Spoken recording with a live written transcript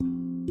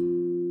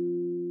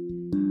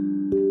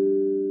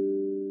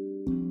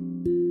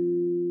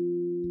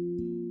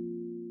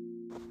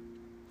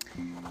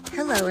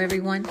Hello,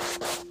 everyone.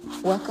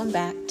 Welcome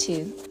back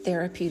to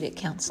Therapeutic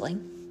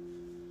Counseling.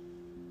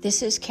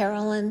 This is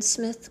Carolyn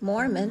Smith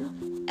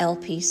Mormon,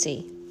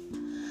 LPC.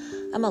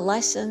 I'm a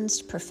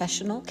licensed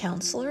professional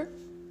counselor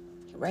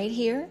right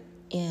here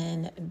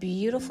in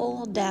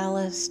beautiful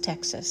Dallas,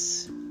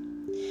 Texas.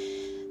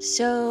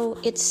 So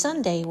it's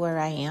Sunday where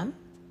I am,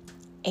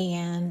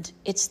 and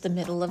it's the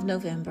middle of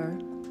November,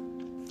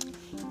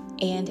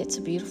 and it's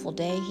a beautiful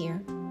day here.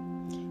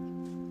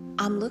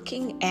 I'm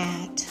looking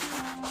at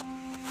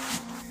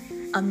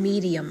a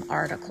Medium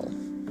article.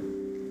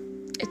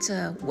 It's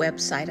a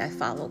website I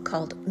follow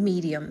called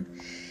Medium,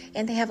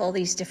 and they have all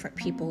these different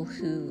people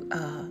who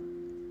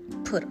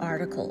put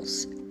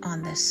articles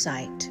on this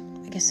site.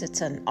 I guess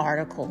it's an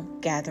article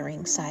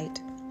gathering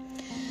site.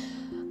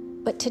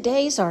 But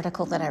today's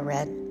article that I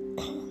read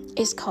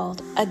is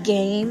called A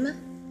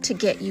Game to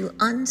Get You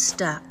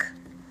Unstuck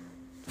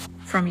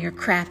from Your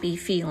Crappy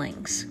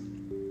Feelings.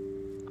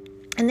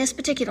 And this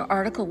particular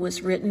article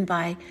was written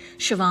by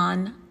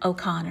Siobhan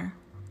O'Connor.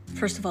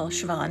 First of all,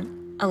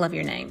 Siobhan, I love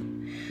your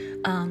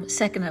name.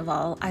 Second of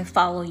all, I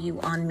follow you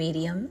on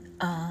Medium.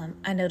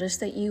 I noticed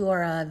that you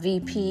are a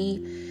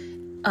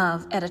VP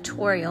of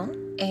editorial,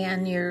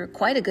 and you're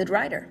quite a good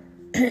writer.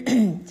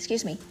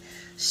 Excuse me.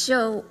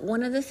 So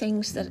one of the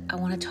things that I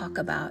want to talk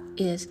about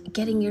is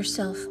getting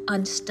yourself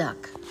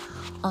unstuck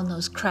on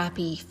those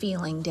crappy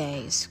feeling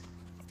days.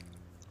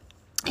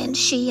 And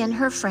she and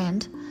her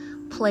friend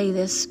play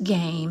this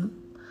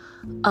game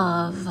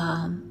of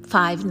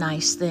 5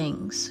 nice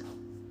things.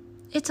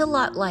 It's a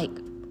lot like,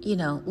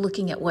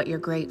 looking at what you're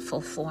grateful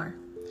for.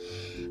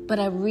 But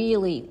I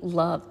really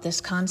love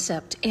this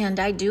concept, and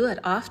I do it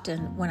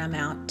often when I'm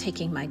out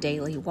taking my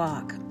daily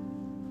walk.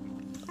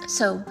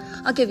 So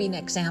I'll give you an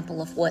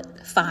example of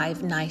what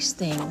 5 nice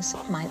things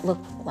might look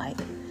like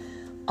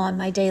on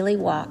my daily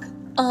walk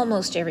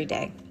almost every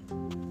day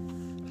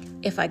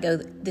if I go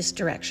this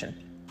direction.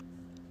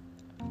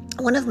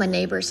 One of my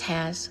neighbors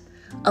has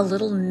a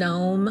little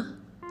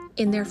gnome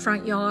in their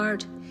front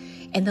yard,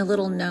 and the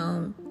little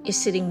gnome is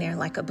sitting there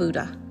like a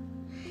Buddha.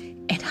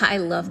 And I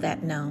love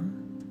that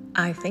gnome.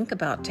 I think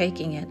about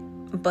taking it,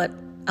 but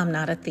I'm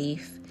not a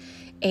thief.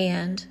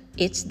 And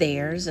it's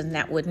theirs, and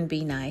that wouldn't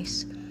be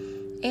nice.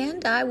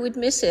 And I would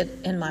miss it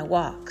in my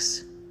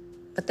walks.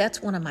 But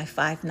that's one of my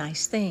 5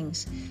 nice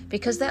things,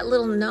 because that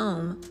little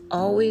gnome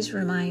always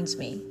reminds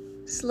me,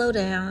 slow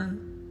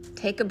down,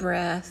 take a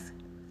breath,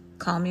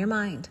 calm your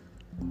mind.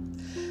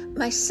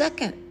 My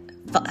second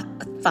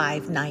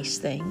 5 nice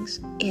things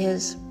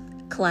is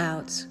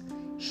clouds.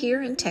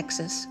 Here in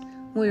Texas,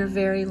 we're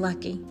very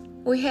lucky.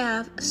 We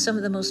have some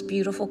of the most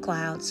beautiful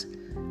clouds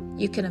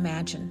you can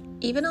imagine.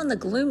 Even on the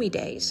gloomy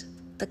days,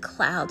 the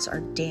clouds are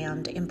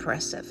damned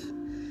impressive.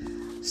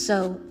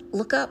 So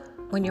look up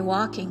when you're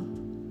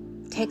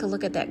walking. Take a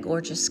look at that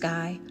gorgeous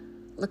sky.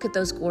 Look at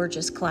those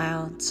gorgeous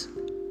clouds,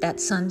 that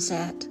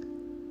sunset,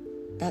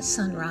 that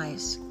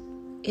sunrise.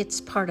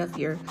 It's part of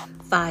your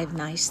 5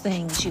 nice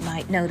things you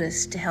might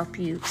notice to help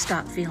you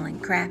stop feeling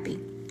crappy.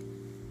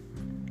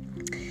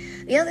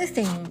 The other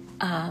thing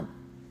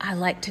I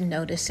like to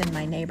notice in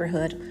my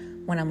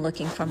neighborhood when I'm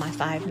looking for my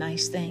 5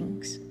 nice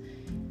things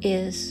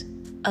is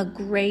a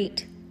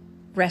great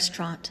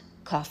restaurant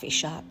coffee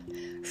shop.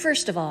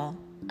 First of all,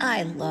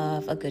 I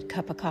love a good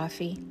cup of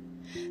coffee.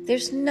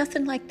 There's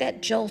nothing like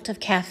that jolt of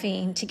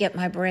caffeine to get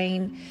my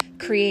brain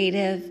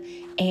creative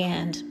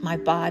and my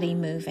body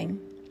moving.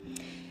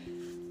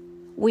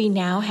 We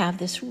now have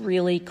this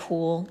really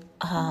cool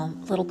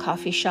little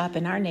coffee shop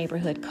in our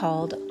neighborhood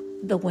called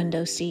The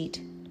Window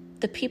Seat.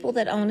 The people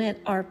that own it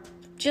are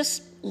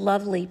just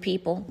lovely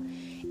people,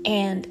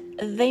 and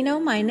they know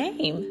my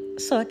name,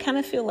 so I kind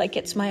of feel like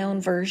it's my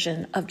own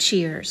version of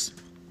Cheers.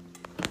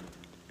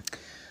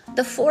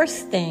 The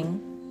 4th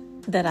thing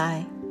that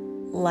I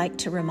like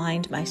to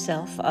remind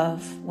myself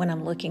of when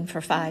I'm looking for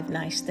 5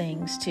 nice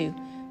things to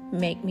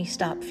make me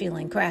stop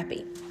feeling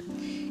crappy,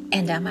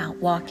 and I'm out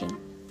walking,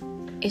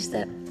 is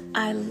that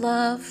I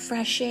love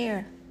fresh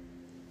air.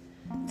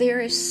 There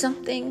is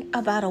something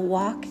about a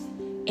walk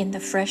in the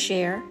fresh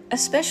air,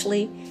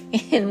 especially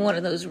in one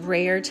of those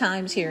rare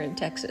times here in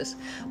Texas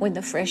when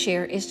the fresh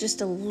air is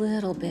just a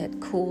little bit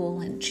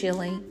cool and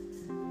chilly.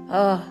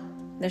 Oh,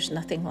 there's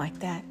nothing like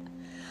that.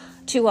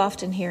 Too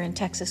often here in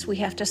Texas, we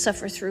have to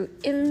suffer through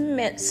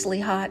immensely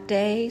hot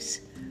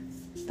days.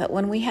 But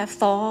when we have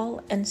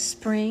fall and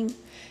spring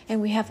and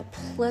we have a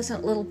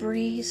pleasant little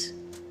breeze,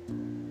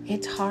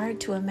 it's hard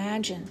to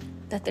imagine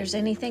that there's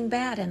anything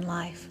bad in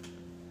life.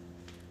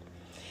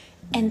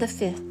 And the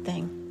 5th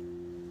thing,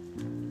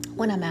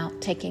 when I'm out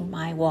taking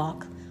my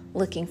walk,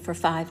 looking for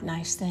 5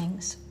 nice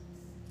things,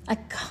 I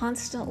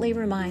constantly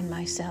remind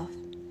myself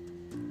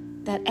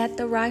that at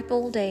the ripe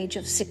old age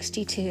of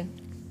 62,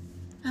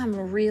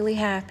 I'm really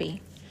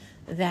happy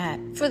that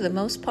for the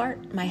most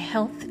part, my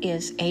health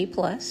is A+.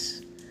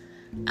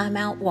 I'm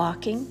out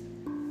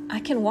walking. I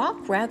can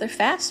walk rather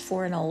fast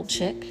for an old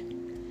chick.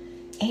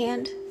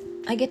 And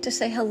I get to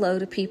say hello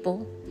to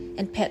people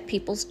and pet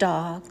people's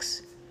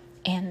dogs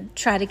and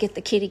try to get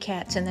the kitty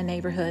cats in the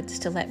neighborhoods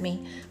to let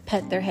me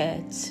pet their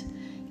heads.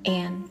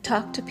 and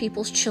talk to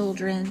people's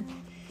children,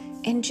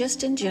 and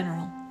just in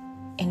general,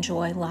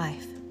 enjoy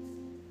life.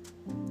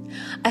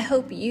 I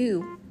hope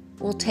you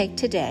will take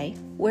today,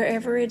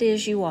 wherever it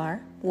is you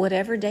are,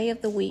 whatever day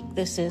of the week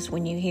this is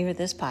when you hear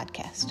this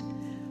podcast,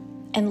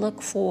 and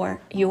look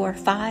for your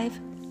 5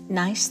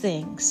 nice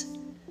things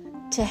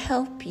to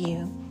help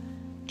you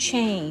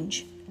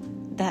change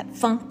that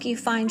funk you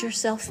find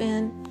yourself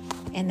in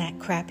and that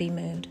crappy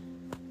mood.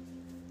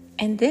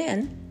 And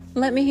then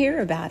let me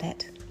hear about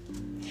it.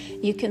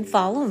 You can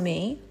follow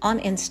me on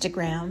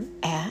Instagram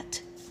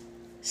at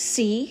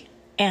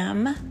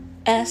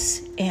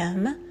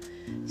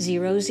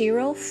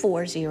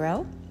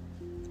CMSM0040,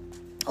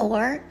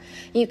 or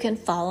you can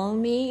follow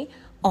me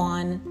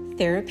on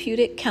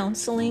Therapeutic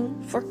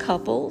Counseling for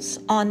Couples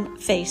on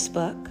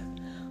Facebook,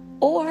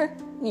 or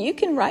you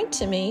can write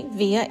to me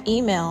via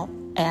email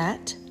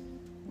at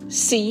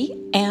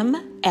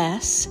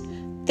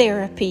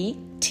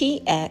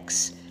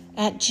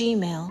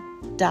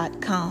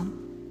cmstherapytx@gmail.com.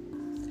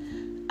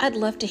 I'd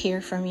love to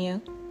hear from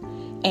you,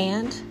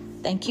 and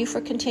thank you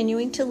for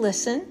continuing to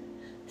listen.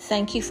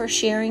 Thank you for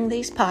sharing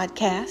these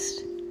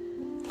podcasts,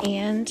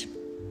 and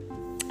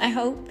I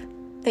hope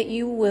that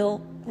you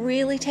will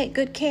really take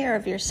good care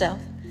of yourself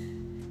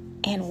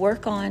and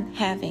work on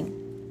having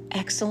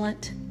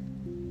excellent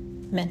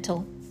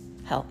mental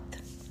health.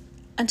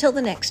 Until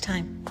the next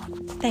time,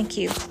 thank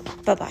you.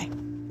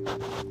 Bye-bye.